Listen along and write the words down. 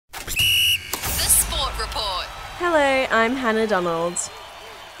Hello, I'm Hannah Donald.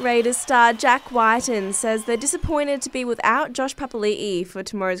 Raiders star Jack Whiten says they're disappointed to be without Josh Papali'i for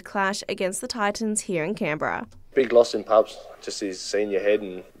tomorrow's clash against the Titans here in Canberra. Big loss in Paps, just his senior head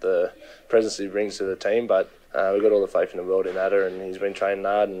and the presence he brings to the team, but we've got all the faith in the world in Adder, and he's been training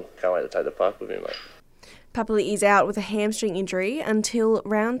hard and can't wait to take the puck with him, mate. Papali'i's out with a hamstring injury until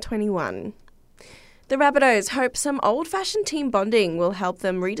round 21. The Rabbitohs hope some old-fashioned team bonding will help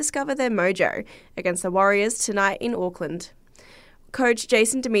them rediscover their mojo against the Warriors tonight in Auckland. Coach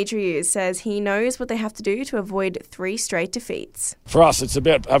Jason Demetriou says he knows what they have to do to avoid 3 straight defeats. For us, it's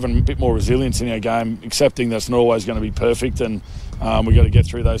about having a bit more resilience in our game, accepting that it's not always going to be perfect, and we've got to get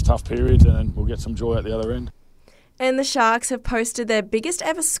through those tough periods and then we'll get some joy at the other end. And the Sharks have posted their biggest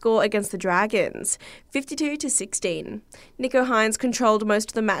ever score against the Dragons, 52-16. Nico Hines controlled most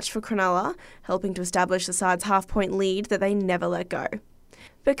of the match for Cronulla, helping to establish the side's half-point lead that they never let go.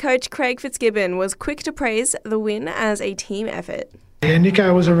 But coach Craig Fitzgibbon was quick to praise the win as a team effort. Yeah,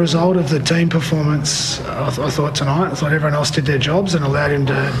 Nico was a result of the team performance, I thought, tonight. I thought everyone else did their jobs and allowed him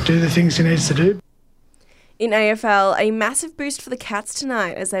to do the things he needs to do. In AFL, a massive boost for the Cats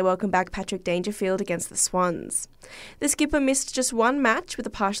tonight as they welcome back Patrick Dangerfield against the Swans. The skipper missed just one match with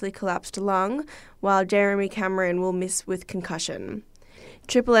a partially collapsed lung, while Jeremy Cameron will miss with concussion.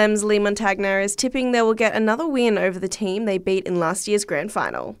 Triple M's Lee Montagna is tipping they will get another win over the team they beat in last year's grand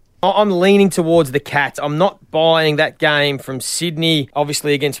final. I'm leaning towards the Cats. I'm not buying that game from Sydney,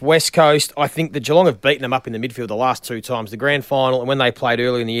 obviously against West Coast. I think the Geelong have beaten them up in the midfield the last 2 times, the grand final, and when they played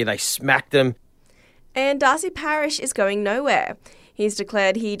earlier in the year, they smacked them. And Darcy Parish is going nowhere. He's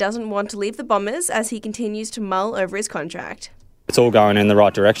declared he doesn't want to leave the Bombers as he continues to mull over his contract. It's all going in the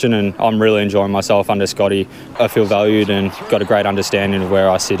right direction and I'm really enjoying myself under Scotty. I feel valued and got a great understanding of where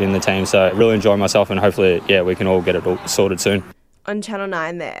I sit in the team, so really enjoying myself and hopefully, we can all get it all sorted soon. On Channel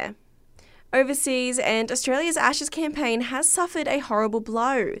 9 there. Overseas, and Australia's Ashes campaign has suffered a horrible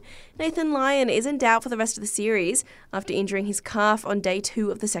blow. Nathan Lyon is in doubt for the rest of the series after injuring his calf on day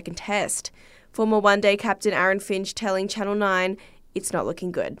 2 of the second test. Former one-day captain Aaron Finch telling Channel 9 it's not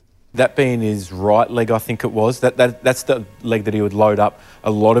looking good. That being his right leg, I think it was, that's the leg that he would load up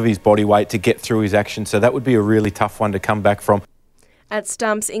a lot of his body weight to get through his action, so that would be a really tough one to come back from. At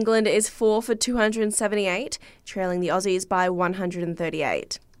stumps, England is 4 for 278, trailing the Aussies by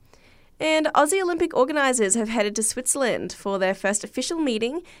 138. And Aussie Olympic organisers have headed to Switzerland for their first official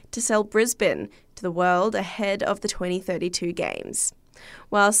meeting to sell Brisbane to the world ahead of the 2032 Games.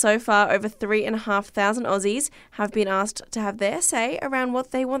 While so far over 3,500 Aussies have been asked to have their say around what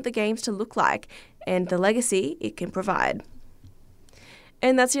they want the Games to look like and the legacy it can provide.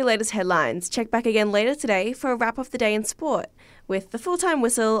 And that's your latest headlines. Check back again later today for a wrap of the day in sport with the full-time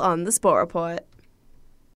whistle on the Sport Report.